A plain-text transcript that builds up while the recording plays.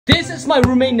This is my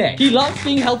roommate Nick. He loves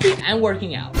being healthy and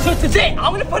working out. So today,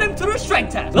 I'm gonna put him through a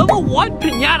strength test. Level 1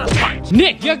 pinata punch.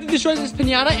 Nick, you have to destroy this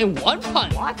pinata in 1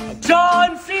 punch. What?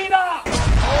 John Cena!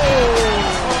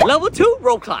 Oh. Level 2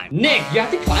 rope climb. Nick, you have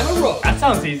to climb a rope. That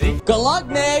sounds easy. Good luck,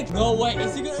 Nick. No way,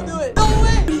 is he gonna do it? No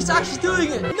way! He's actually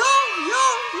doing it. No, you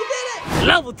did it.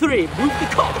 Level 3, move the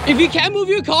car. If you can't move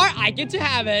your car, I get to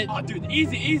have it. Oh, dude,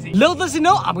 easy. Little does he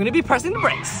know, I'm gonna be pressing the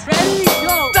brakes. Ready,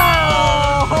 go.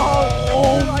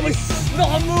 Oh, it's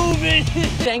not moving.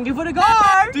 Thank you for the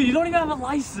car. Dude, you don't even have a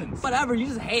license. Whatever, you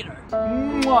just hate her.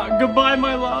 Goodbye,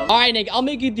 my love. All right, Nick, I'll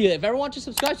make you a deal. If everyone wants to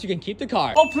subscribe, you can keep the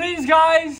car. Oh, please, guys.